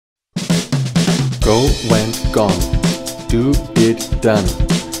Go, went, gone. Do, did, done.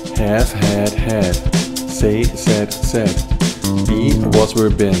 Have, had. Say, said, said. Be, was, were,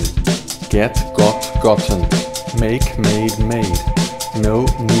 been. Get, got, gotten. Make, made, made. Know,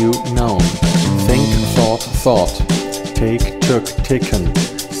 knew, known. Think, thought. Take, took, taken.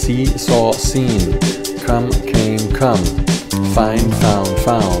 See, saw, seen. Come, came, come. Find,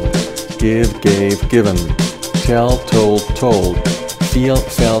 found. Give, gave, given. Tell, told. Feel,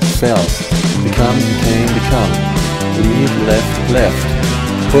 felt. Become, became. Leave, left.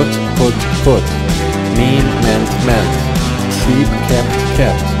 Put. Mean, meant. Keep,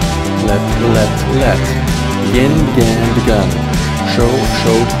 kept. Let. Begin, began. Show,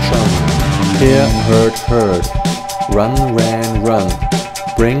 shown. Hear, heard. Run, ran.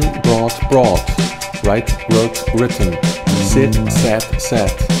 Bring, brought. Write, wrote, written. Sit, sat.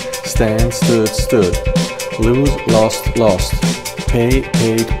 Stand, stood. Lose, lost. Pay,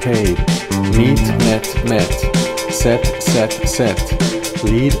 paid. Meet, met. Set.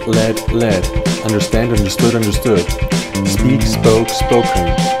 Lead, led. Understand, understood. Speak, spoken.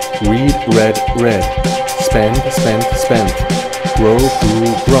 Read, read. Spend, spent. Grow,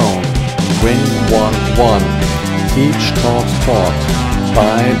 grew, grown. Win, won. Teach, taught.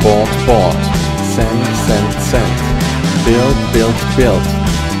 Buy, bought. Send. Built.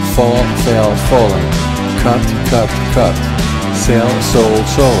 Fall, fell, fallen. Cut. Sell,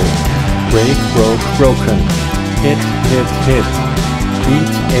 sold. Break, broken. Hit.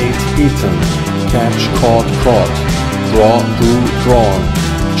 Eat, ate, eaten. Catch, caught. Draw, drew, drawn.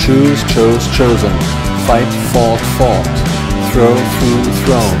 Choose, chosen. Fight, fought. Throw,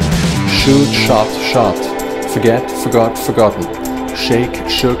 thrown. Shoot, shot. Forget, forgotten. Shake,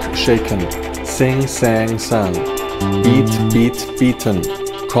 shook, shaken. Sing, sang, sung. Beat, beaten.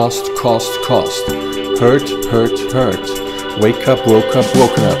 Cost. Hurt. Wake up,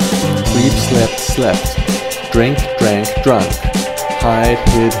 woken up. Sleep, slept. Drink, drunk. Hide,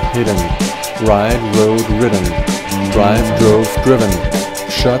 hidden. Ride, rode, ridden. Drive, drove, driven.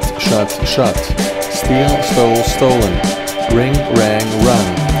 Shut. Steal, stole, stolen. Ring, rang, run.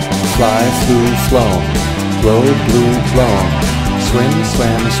 Fly, flew, flown. Blow, blew, blown. Swim,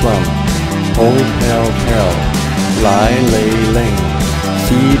 swam. Hold, held. Lie, lay, lain.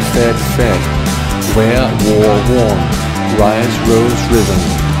 Feed, fed. Wear, wore, worn. Rise, rose, risen.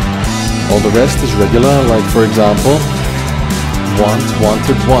 All the rest is regular, like for example, want,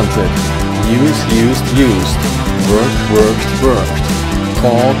 wanted. Use, used. Work, worked.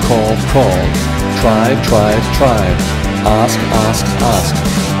 Call, called. Tried. Ask, asked.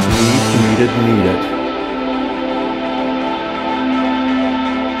 Need, needed.